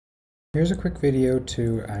Here's a quick video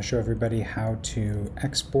to show everybody how to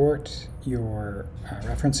export your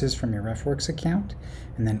references from your Refworks account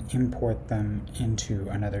and then import them into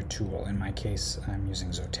another tool. In my case, I'm using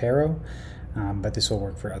Zotero, but this will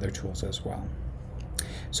work for other tools as well.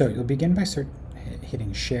 So you'll begin by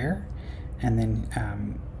hitting Share and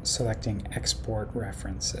then selecting Export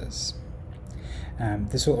References.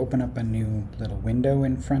 This will open up a new little window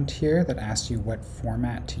in front here that asks you what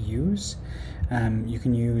format to use. You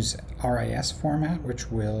can use RIS format, which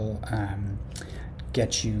will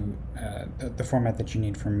get you the format that you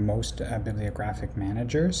need for most bibliographic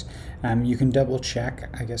managers. You can double check,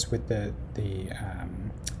 I guess, with the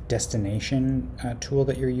destination tool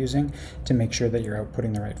that you're using to make sure that you're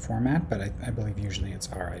outputting the right format, but I believe usually it's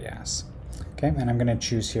RIS. Okay, and I'm going to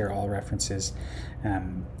choose here all references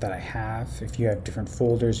that I have. If you have different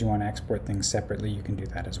folders, you want to export things separately, you can do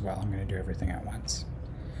that as well. I'm going to do everything at once.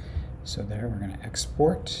 So there, we're going to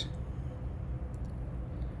export.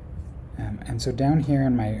 And so down here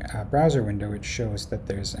in my browser window, it shows that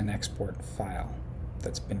there's an export file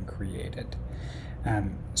that's been created.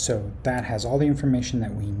 So that has all the information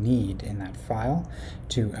that we need in that file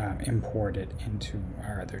to import it into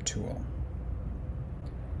our other tool.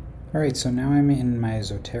 Alright, so now I'm in my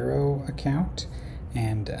Zotero account,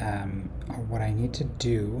 and what I need to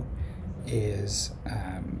do is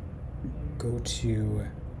go to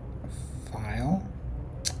File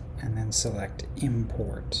and then select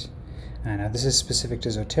Import. Now this is specific to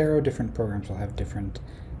Zotero. Different programs will have different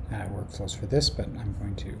workflows for this, but I'm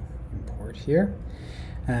going to import here.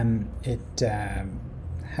 It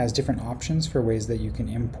has different options for ways that you can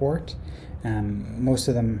import. Most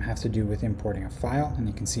of them have to do with importing a file, and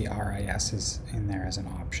you can see RIS is in there as an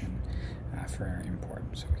option for import.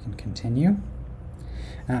 So we can continue.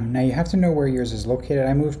 Now you have to know where yours is located.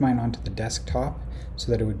 I moved mine onto the desktop so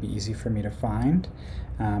that it would be easy for me to find,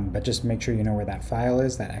 but just make sure you know where that file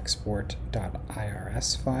is, that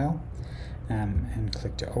export.irs file, and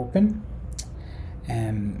click to open.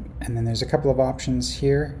 And then there's a couple of options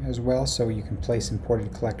here as well, so you can place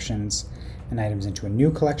imported collections and items into a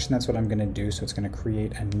new collection. That's what I'm going to do. So it's going to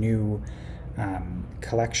create a new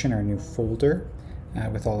collection or a new folder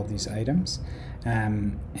with all of these items.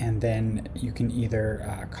 And then you can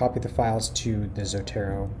either copy the files to the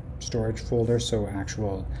Zotero storage folder, so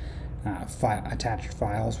actual attached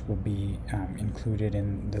files will be included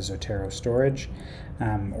in the Zotero storage,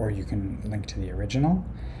 or you can link to the original.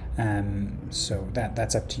 So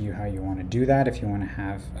that's up to you how you want to do that, if you want to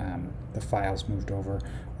have the files moved over,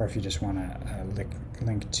 or if you just want to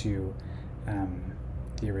link to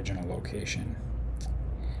the original location.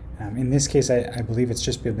 In this case, I believe it's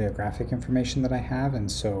just bibliographic information that I have,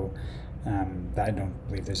 and so I don't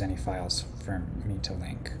believe there's any files for me to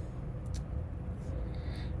link.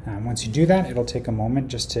 Once you do that, it'll take a moment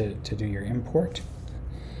just to do your import.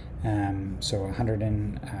 So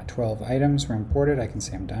 112 items were imported. I can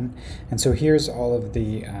say I'm done. And so here's all of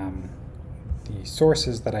the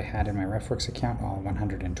sources that I had in my Refworks account. All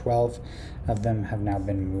 112 of them have now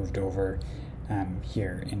been moved over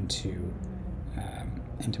here into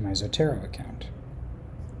my Zotero account.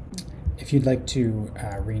 If you'd like to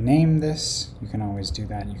rename this, you can always do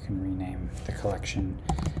that. You can rename the collection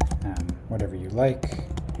whatever you like.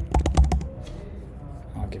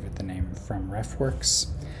 I'll give it the name From Refworks.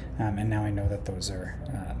 And now I know that those are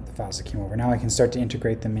the files that came over. Now I can start to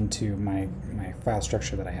integrate them into my file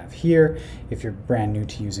structure that I have here. If you're brand new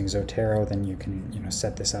to using Zotero, then you can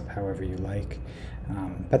set this up however you like.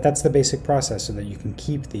 But that's the basic process so that you can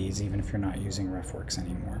keep these even if you're not using Refworks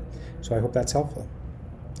anymore. So I hope that's helpful.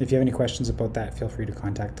 If you have any questions about that, feel free to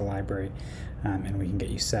contact the library, and we can get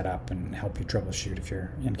you set up and help you troubleshoot if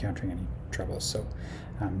you're encountering any troubles. So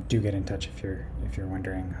do get in touch if you're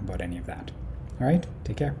wondering about any of that. All right,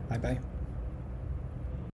 take care. Bye-bye.